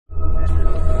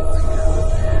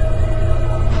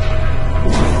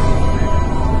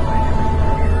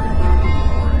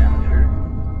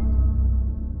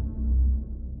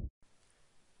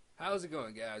How's it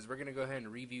going, guys? We're going to go ahead and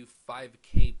review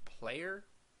 5K Player.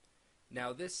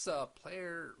 Now, this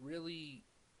player really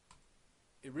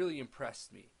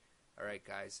impressed me. Alright,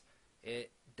 guys.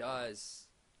 It does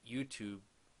YouTube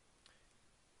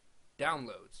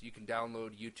downloads. You can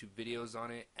download YouTube videos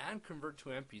on it and convert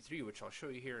to MP3, which I'll show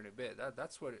you here in a bit.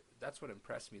 That's what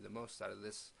impressed me the most out of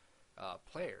this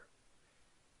player.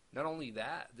 Not only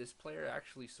that, this player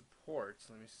actually supports,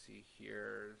 let me see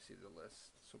here, see the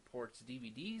list, supports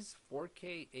DVDs,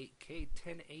 4K, 8K,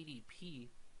 1080p,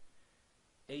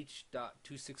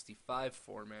 H.265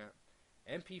 format,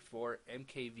 MP4,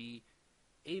 MKV,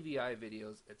 AVI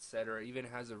videos, etc. Even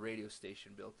has a radio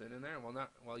station built in there.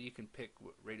 Well, you can pick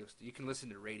what you can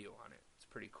listen to radio on it. It's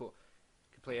pretty cool.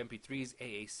 You can play MP3s,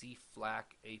 AAC,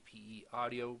 FLAC, APE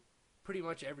audio. Pretty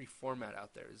much every format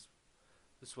out there is.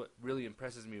 This is what really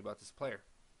impresses me about this player.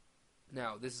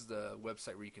 Now, this is the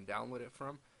website where you can download it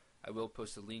from. I will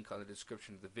post a link on the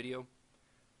description of the video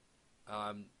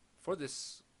for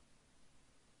this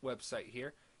website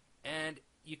here, and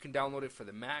you can download it for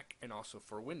the Mac and also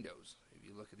for Windows. If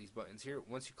you look at these buttons here,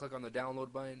 once you click on the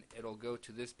download button, it'll go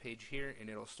to this page here and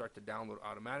it'll start to download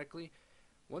automatically.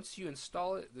 Once you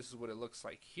install it, this is what it looks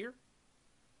like here.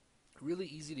 Really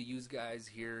easy to use, guys.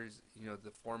 Here's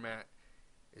the format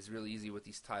is really easy with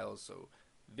these tiles. So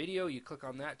video, you click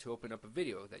on that to open up a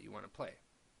video that you want to play.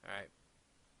 Alright,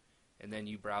 and then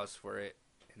you browse for it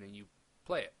and then you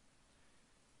play it.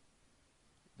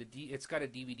 It's got a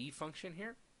DVD function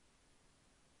here,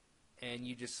 and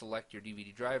you just select your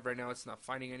DVD drive. Right now it's not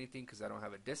finding anything because I don't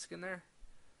have a disc in there.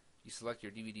 You select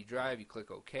your DVD drive, you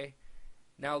click OK.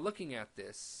 Now, looking at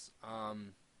this, I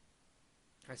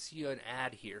see an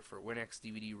ad here for WinX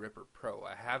DVD Ripper Pro.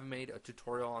 I have made a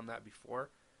tutorial on that before.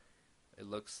 It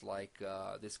looks like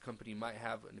this company might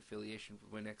have an affiliation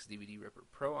with WinX DVD Ripper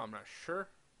Pro. I'm not sure.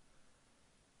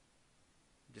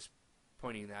 Just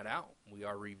pointing that out. We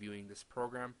are reviewing this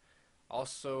program.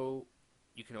 Also,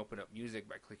 you can open up music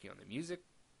by clicking on the music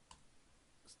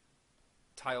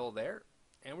tile there.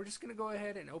 And we're just going to go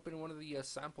ahead and open one of the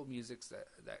sample musics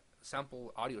that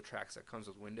sample audio tracks that comes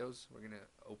with Windows. We're going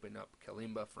to open up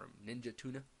Kalimba from Ninja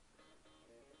Tuna.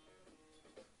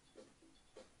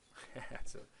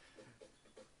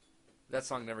 That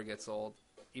song never gets old,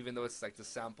 even though it's like the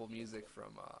sample music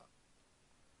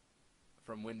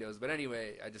from Windows. But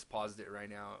anyway, I just paused it right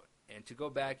now. And to go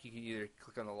back, you can either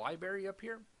click on the library up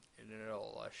here, and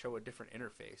it'll show a different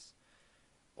interface.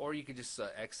 Or you can just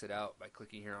exit out by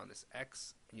clicking here on this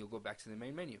X, and you'll go back to the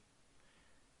main menu.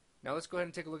 Now let's go ahead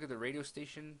and take a look at the radio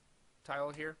station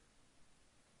tile here.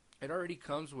 It already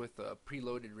comes with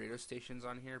preloaded radio stations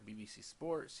on here: BBC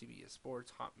Sports, CBS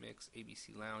Sports, Hot Mix,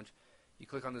 ABC Lounge. You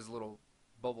click on this little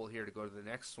bubble here to go to the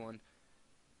next one.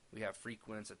 We have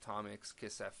Frequency, Atomics,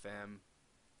 Kiss FM.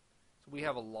 So we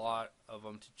have a lot of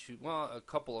them to choose. Well, a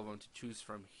couple of them to choose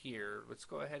from here. Let's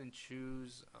go ahead and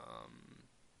choose.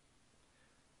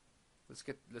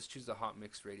 Let's choose the Hot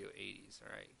Mix Radio 80s.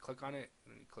 All right, click on it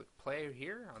and click play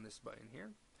here on this button here,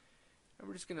 and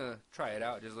we're just gonna try it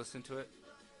out. Just listen to it.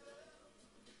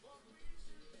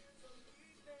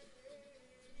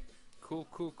 Cool,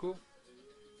 cool, cool.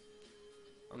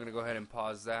 I'm gonna go ahead and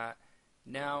pause that.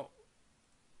 Now,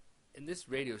 in this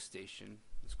radio station,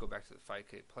 let's go back to the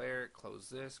 5K player. Close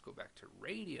this. Go back to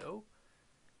radio.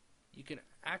 You can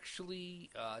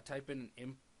actually type in.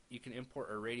 You can import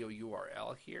a radio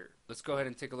URL here. Let's go ahead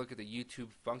and take a look at the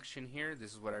YouTube function here.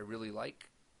 This is what I really like.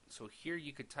 So here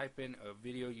you could type in a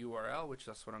video URL, which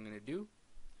that's what I'm going to do.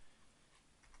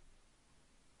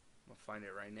 I'll find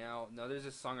it right now. Now there's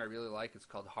this song I really like. It's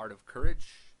called Heart of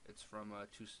Courage. It's from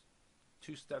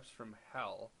Two Steps from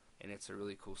Hell, and it's a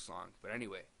really cool song. But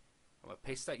anyway, I'm going to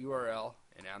paste that URL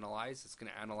and analyze. It's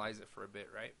going to analyze it for a bit,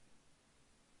 right?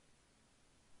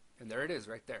 And there it is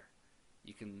right there.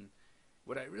 You can...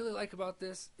 What I really like about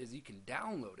this is you can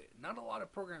download it. Not a lot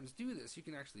of programs do this. You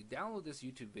can actually download this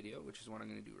YouTube video, which is what I'm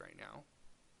going to do right now.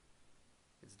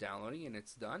 It's downloading and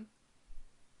it's done.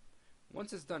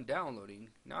 Once it's done downloading,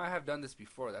 now I have done this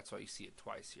before, that's why you see it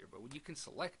twice here, but when you can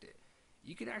select it,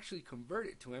 you can actually convert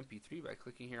it to MP3 by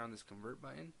clicking here on this convert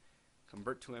button.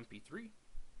 Convert to MP3.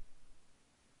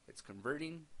 It's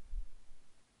converting.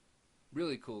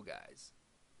 Really cool, guys.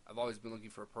 I've always been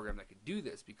looking for a program that could do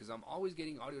this because I'm always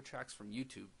getting audio tracks from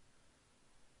YouTube.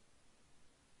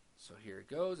 So here it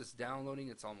goes. It's downloading.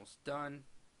 It's almost done.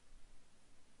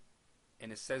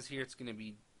 And it says here it's going to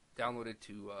be downloaded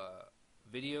to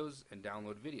videos and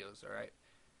download videos. All right.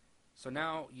 So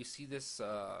now you see this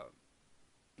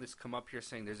this come up here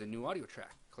saying there's a new audio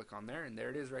track. Click on there, and there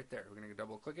it is right there. We're going to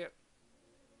double click it,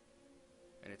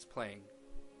 and it's playing.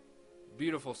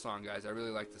 Beautiful song, guys. I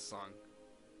really like this song.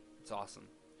 It's awesome.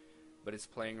 But it's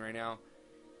playing right now.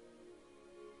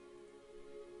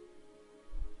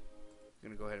 I'm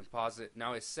going to go ahead and pause it.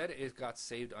 Now it said it got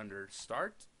saved under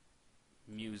Start,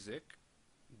 Music,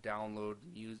 Download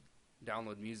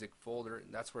Music folder.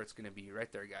 And that's where it's going to be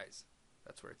right there, guys.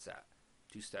 That's where it's at.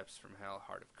 2 Steps from Hell,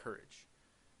 Heart of Courage.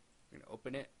 I'm going to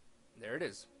open it. There it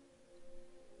is.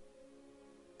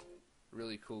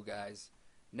 Really cool, guys.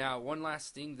 Now, one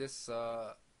last thing this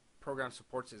program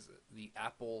supports is the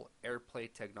Apple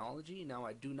Airplay technology. Now,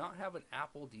 I do not have an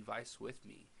Apple device with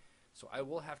me, so I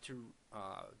will have to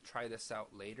try this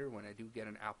out later when I do get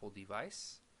an Apple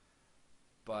device.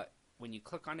 But when you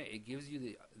click on it, it gives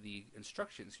you the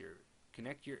instructions here.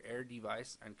 Connect your Air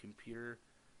device and computer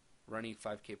running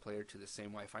 5K player to the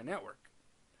same Wi-Fi network.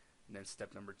 And then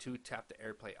step number 2, tap the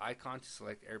Airplay icon to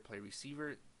select Airplay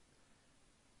receiver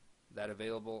that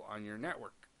available on your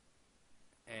network.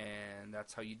 And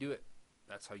that's how you do it.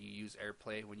 That's how you use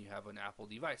Airplay when you have an Apple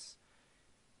device.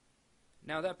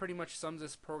 Now that pretty much sums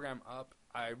this program up.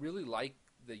 I really like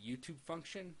the YouTube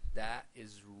function. That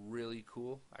is really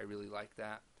cool. I really like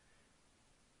that.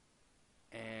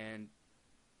 And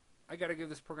I gotta give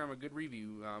this program a good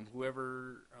review.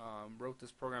 Whoever wrote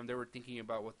this program, they were thinking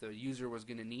about what the user was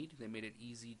gonna need. They made it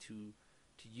easy to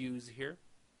use here.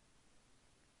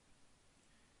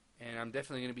 And I'm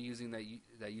definitely going to be using that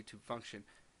YouTube function.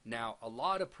 Now, a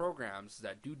lot of programs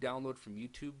that do download from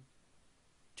YouTube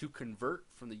to convert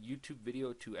from the YouTube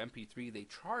video to MP3, they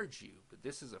charge you. But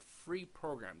this is a free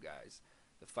program, guys.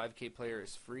 The 5K player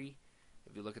is free.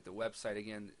 If you look at the website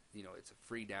again, you know, it's a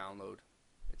free download.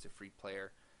 It's a free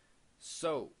player.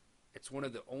 So, it's one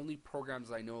of the only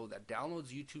programs I know that downloads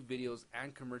YouTube videos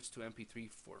and converts to MP3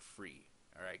 for free.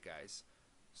 Alright, guys.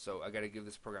 So, I got to give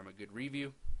this program a good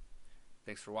review.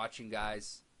 Thanks for watching,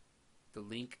 guys. The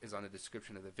link is on the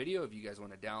description of the video if you guys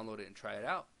want to download it and try it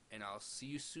out. And I'll see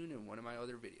you soon in one of my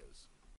other videos.